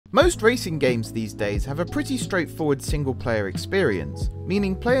Most racing games these days have a pretty straightforward single-player experience,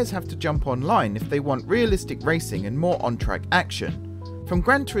 meaning players have to jump online if they want realistic racing and more on-track action. From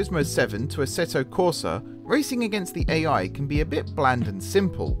Gran Turismo 7 to Assetto Corsa, racing against the AI can be a bit bland and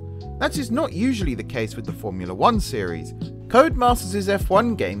simple. That is not usually the case with the Formula 1 series. Codemasters'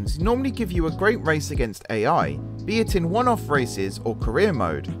 F1 games normally give you a great race against AI, be it in one-off races or career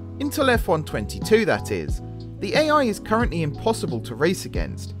mode. Until F1 22, that is. The AI is currently impossible to race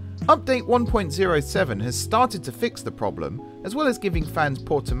against. Update 1.07 has started to fix the problem, as well as giving fans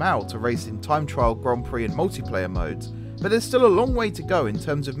Portimao to race in time trial Grand Prix and Multiplayer modes, but there's still a long way to go in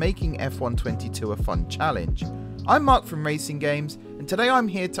terms of making F1 22 a fun challenge. I'm Mark from Racing Games, and today I'm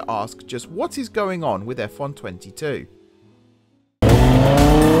here to ask just what is going on with F1 22.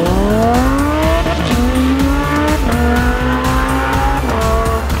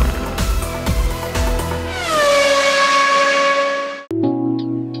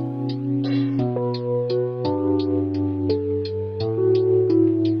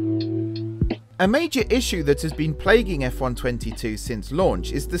 A major issue that has been plaguing F1 22 since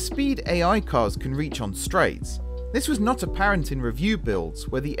launch is the speed AI cars can reach on straights. This was not apparent in review builds,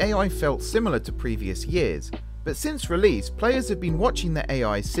 where the AI felt similar to previous years, but since release, players have been watching the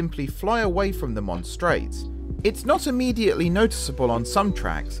AI simply fly away from them on straights. It's not immediately noticeable on some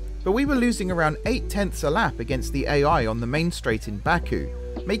tracks, but we were losing around 0.8 a lap against the AI on the main straight in Baku,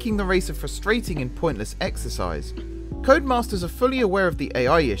 making the race a frustrating and pointless exercise. Codemasters are fully aware of the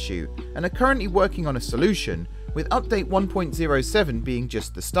AI issue and are currently working on a solution, with update 1.07 being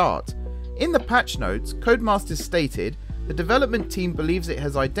just the start. In the patch notes, Codemasters stated, the development team believes it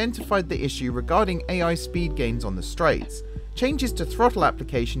has identified the issue regarding AI speed gains on the straights. Changes to throttle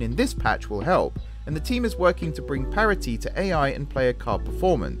application in this patch will help, and the team is working to bring parity to AI and player car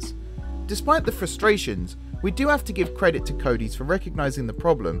performance. Despite the frustrations, we do have to give credit to Codies for recognizing the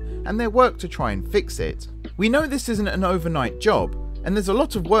problem and their work to try and fix it. We know this isn't an overnight job, and there's a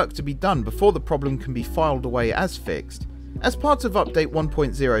lot of work to be done before the problem can be filed away as fixed. As part of update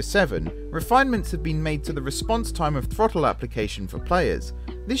 1.07, refinements have been made to the response time of throttle application for players.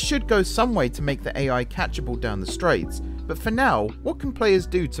 This should go some way to make the AI catchable down the straights, but for now, what can players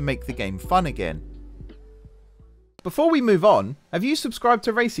do to make the game fun again? Before we move on, have you subscribed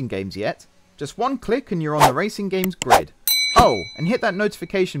to Racing Games yet? Just one click and you're on the Racing Games grid. Oh, and hit that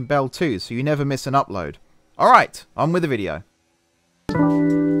notification bell too so you never miss an upload. Alright, on with the video.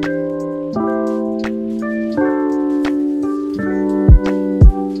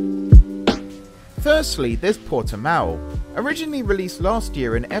 Firstly, there's Portimao. Originally released last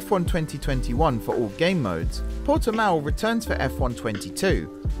year in F1 2021 for all game modes, Portimao returns for F1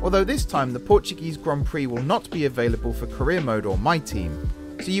 22, although this time the Portuguese Grand Prix will not be available for career mode or My Team.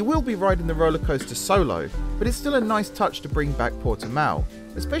 So you will be riding the roller coaster solo, but it's still a nice touch to bring back Portimao,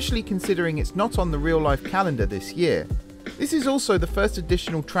 especially considering it's not on the real life calendar this year. This is also the first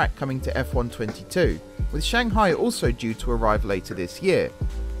additional track coming to F1 22, with Shanghai also due to arrive later this year.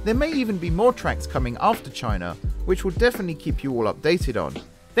 There may even be more tracks coming after China, which will definitely keep you all updated on.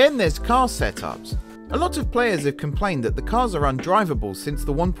 Then there's car setups. A lot of players have complained that the cars are undrivable since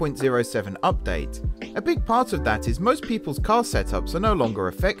the 1.07 update. A big part of that is most people's car setups are no longer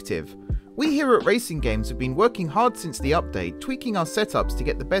effective. We here at Racing Games have been working hard since the update, tweaking our setups to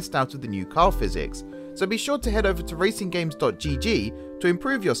get the best out of the new car physics, so be sure to head over to racinggames.gg to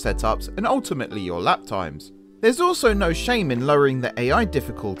improve your setups and ultimately your lap times. There's also no shame in lowering the AI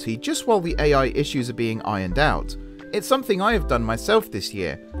difficulty just while the AI issues are being ironed out. It's something I have done myself this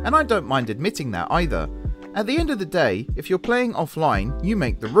year, and I don't mind admitting that either. At the end of the day, if you're playing offline, you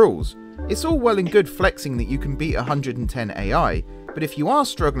make the rules. It's all well and good flexing that you can beat 110 AI, but if you are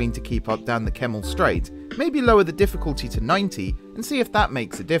struggling to keep up down the Kemmel Straight, maybe lower the difficulty to 90 and see if that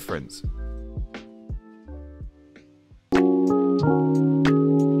makes a difference.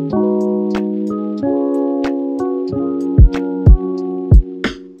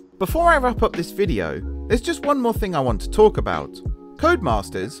 Before I wrap up this video, there's just one more thing I want to talk about.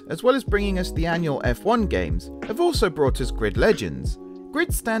 Codemasters, as well as bringing us the annual F1 games, have also brought us Grid Legends.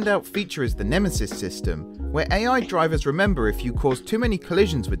 Grid's standout feature is the Nemesis system, where AI drivers remember if you cause too many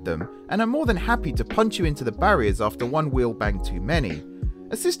collisions with them and are more than happy to punch you into the barriers after one wheel bang too many.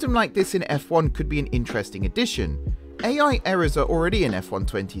 A system like this in F1 could be an interesting addition. AI errors are already in F1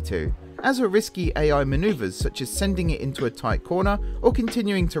 22, as are risky AI maneuvers such as sending it into a tight corner or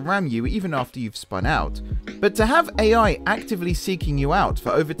continuing to ram you even after you've spun out. But to have AI actively seeking you out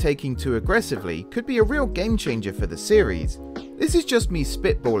for overtaking too aggressively could be a real game changer for the series. This is just me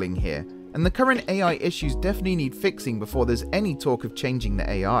spitballing here, and the current AI issues definitely need fixing before there's any talk of changing the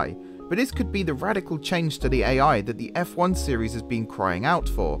AI, but this could be the radical change to the AI that the F1 series has been crying out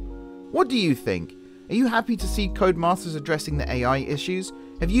for. What do you think? Are you happy to see Codemasters addressing the AI issues?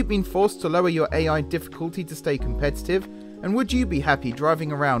 Have you been forced to lower your AI difficulty to stay competitive? And would you be happy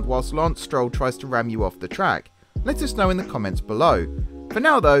driving around whilst Lance Stroll tries to ram you off the track? Let us know in the comments below. For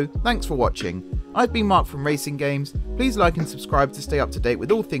now though, thanks for watching. I've been Mark from Racing Games. Please like and subscribe to stay up to date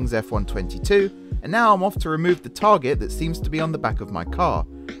with all things F1 22. And now I'm off to remove the target that seems to be on the back of my car.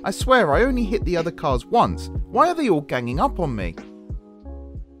 I swear I only hit the other cars once. Why are they all ganging up on me?